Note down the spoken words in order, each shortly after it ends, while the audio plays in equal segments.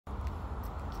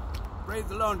Praise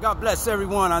the Lord. God bless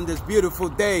everyone on this beautiful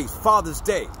day, Father's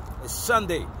Day. It's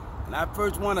Sunday. And I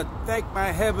first want to thank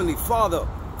my Heavenly Father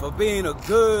for being a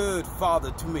good father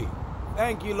to me.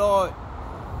 Thank you, Lord.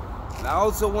 And I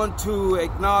also want to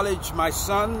acknowledge my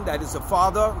son that is a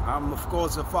father. I'm, of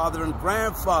course, a father and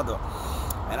grandfather.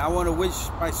 And I want to wish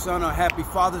my son a happy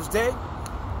Father's Day.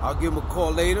 I'll give him a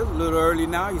call later, a little early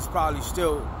now. He's probably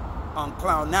still on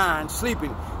cloud nine,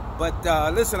 sleeping.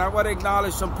 But listen, I want to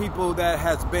acknowledge some people that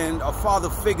has been a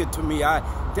father figure to me. I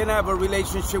didn't have a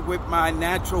relationship with my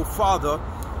natural father,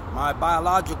 my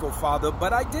biological father,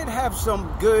 but I did have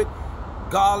some good,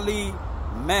 godly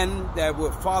men that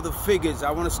were father figures. I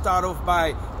want to start off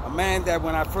by a man that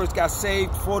when I first got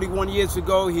saved 41 years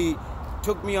ago, he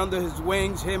took me under his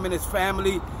wings, him and his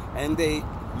family, and they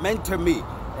mentored me.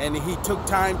 And he took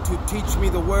time to teach me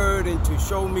the word and to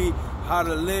show me how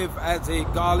to live as a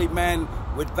godly man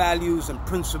with values and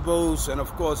principles and,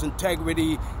 of course,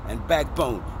 integrity and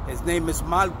backbone. His name is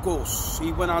Marcos.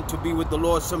 He went on to be with the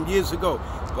Lord some years ago,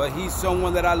 but he's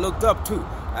someone that I looked up to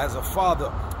as a father.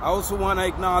 I also want to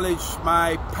acknowledge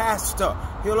my pastor.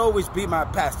 He'll always be my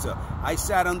pastor. I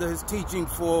sat under his teaching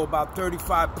for about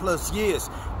 35 plus years,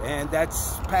 and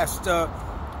that's Pastor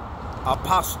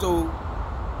Apostle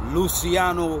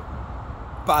Luciano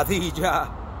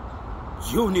Padilla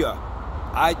Jr.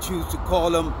 I choose to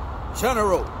call him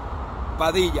General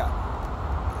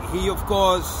Padilla. He, of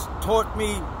course, taught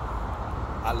me.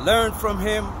 I learned from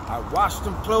him. I watched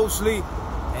him closely,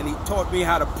 and he taught me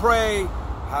how to pray,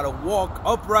 how to walk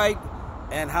upright,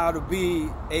 and how to be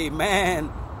a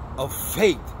man of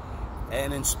faith.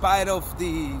 And in spite of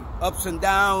the ups and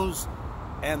downs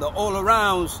and the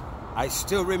all-arounds, I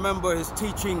still remember his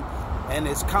teaching and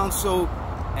his counsel,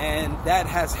 and that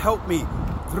has helped me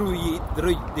through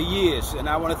the years. And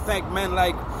I want to thank men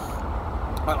like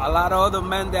a lot of other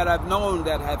men that I've known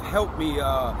that have helped me.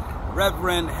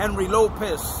 Reverend Henry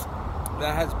Lopez,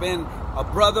 that has been a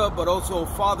brother but also a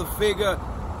father figure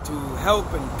to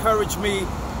help encourage me.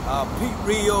 Pete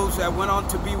Rios, that went on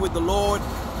to be with the Lord,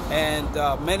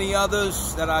 and many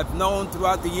others that I've known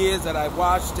throughout the years that I've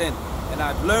watched and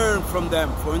I've learned from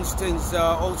them. For instance,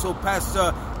 also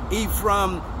Pastor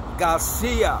Ephraim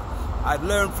Garcia. I've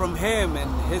learned from him and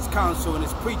his counsel and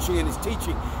his preaching and his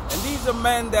teaching. And these are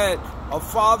men that are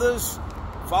fathers,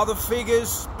 father figures,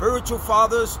 spiritual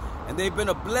fathers, and they've been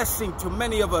a blessing to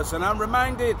many of us. And I'm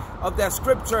reminded of that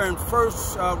scripture in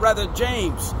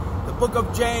James, the book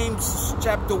of James,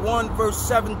 chapter 1, verse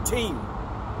 17.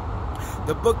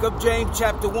 The book of James,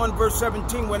 chapter 1, verse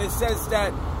 17, when it says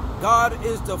that God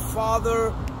is the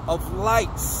Father of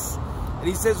lights. And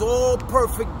he says all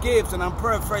perfect gifts, and I'm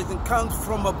paraphrasing, comes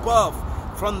from above,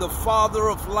 from the Father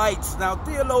of lights. Now,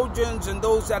 theologians and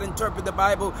those that interpret the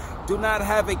Bible do not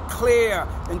have a clear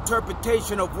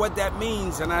interpretation of what that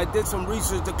means. And I did some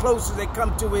research. The closest they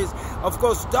come to is, of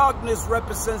course, darkness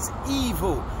represents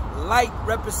evil. Light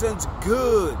represents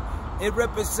good. It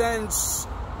represents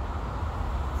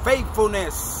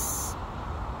faithfulness.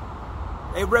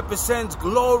 It represents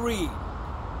glory.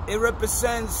 It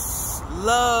represents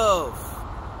love.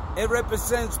 It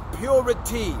represents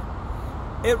purity.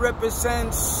 It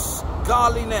represents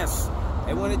godliness.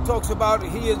 And when it talks about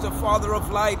he is the Father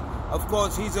of light, of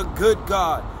course, he's a good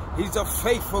God. He's a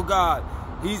faithful God.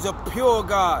 He's a pure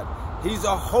God. He's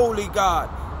a holy God.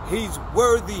 He's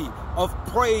worthy of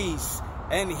praise,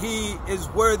 and he is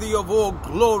worthy of all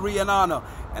glory and honor.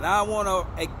 And I want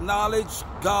to acknowledge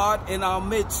God in our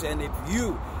midst. And if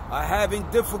you are having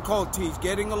difficulties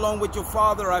getting along with your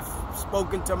father, I've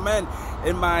spoken to men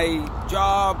in my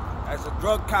job as a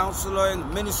drug counselor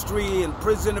in ministry and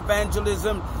prison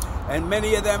evangelism, and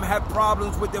many of them had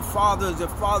problems with their fathers. Their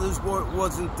fathers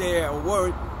wasn't there,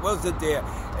 or wasn't there,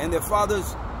 and their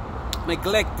fathers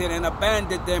neglected and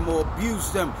abandoned them or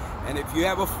abused them. And if you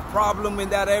have a problem in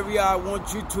that area, I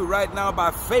want you to right now,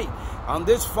 by faith, on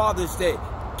this Father's Day,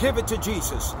 give it to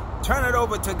Jesus. Turn it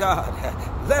over to God.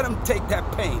 Let him take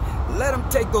that pain. Let him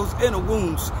take those inner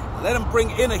wounds. Let him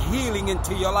bring inner healing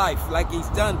into your life like he's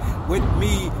done with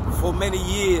me for many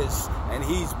years. And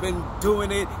he's been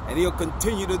doing it, and he'll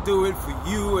continue to do it for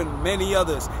you and many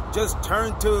others. Just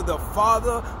turn to the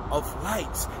Father of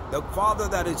lights, the Father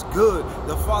that is good,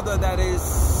 the Father that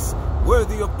is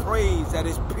worthy of praise, that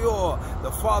is pure,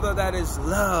 the Father that is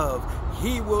love.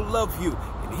 He will love you.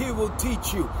 He will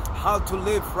teach you how to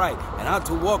live right and how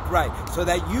to walk right, so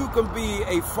that you can be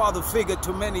a father figure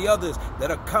to many others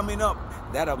that are coming up,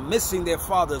 that are missing their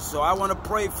fathers. So I want to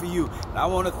pray for you, and I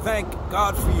want to thank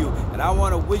God for you, and I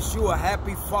want to wish you a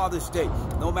happy Father's Day.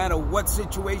 No matter what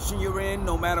situation you're in,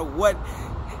 no matter what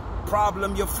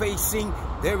problem you're facing,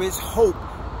 there is hope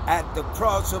at the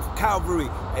cross of Calvary,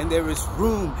 and there is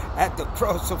room at the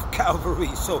cross of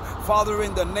Calvary. So, Father,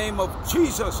 in the name of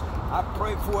Jesus, I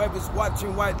pray for whoever's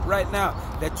watching right now,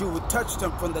 that you would touch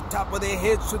them from the top of their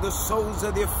heads to the soles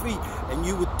of their feet, and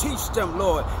you would teach them,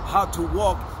 Lord, how to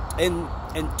walk in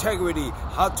integrity,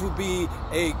 how to be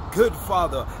a good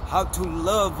father, how to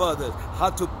love others, how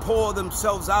to pour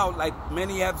themselves out like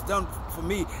many have done for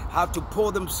me, how to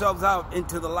pour themselves out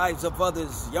into the lives of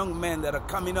others, young men that are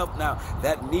coming up now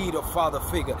that need a father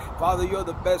figure. Father, you're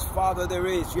the best father there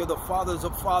is. You're the fathers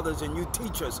of fathers, and you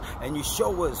teach us and you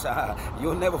show us.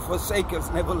 You'll never forsake us,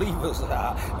 never leave us.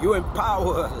 You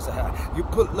empower us. You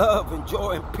put love and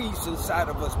joy and peace inside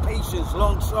of us, patience,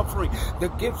 long-suffering, the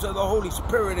gifts of the Holy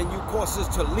Spirit, and you cause us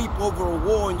to leap over a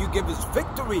wall, and you give us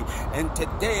victory. And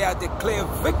today I declare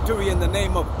victory in the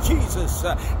name of Jesus.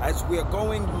 As we are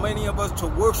going, many of us, to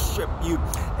worship you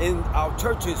in our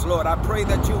churches, Lord, I pray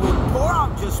that you will pour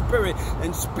out your spirit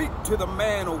and speak to the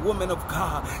man or woman of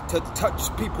God to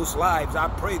touch people's lives. I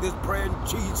pray this prayer in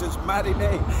Jesus' mighty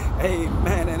name.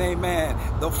 Amen and amen.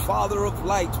 The Father of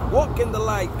lights, walk in the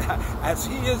light as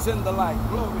he is in the light.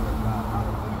 Glory to God.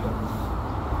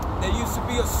 Hallelujah. There used to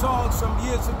be a song some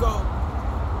years ago.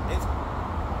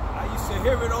 I used to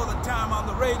hear it all the time on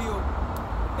the radio.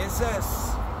 It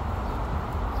says,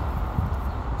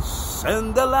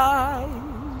 send the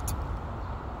light,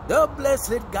 the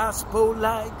blessed gospel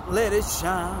light, let it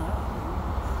shine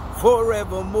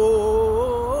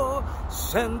forevermore.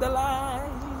 Send the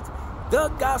light, the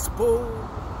gospel,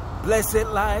 blessed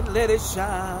light, let it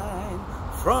shine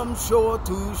from shore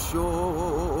to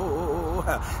shore.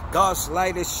 God's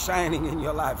light is shining in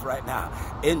your life right now.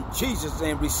 In Jesus'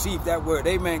 name, receive that word.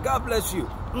 Amen. God bless you.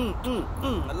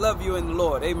 I love you in the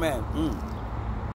Lord. Amen.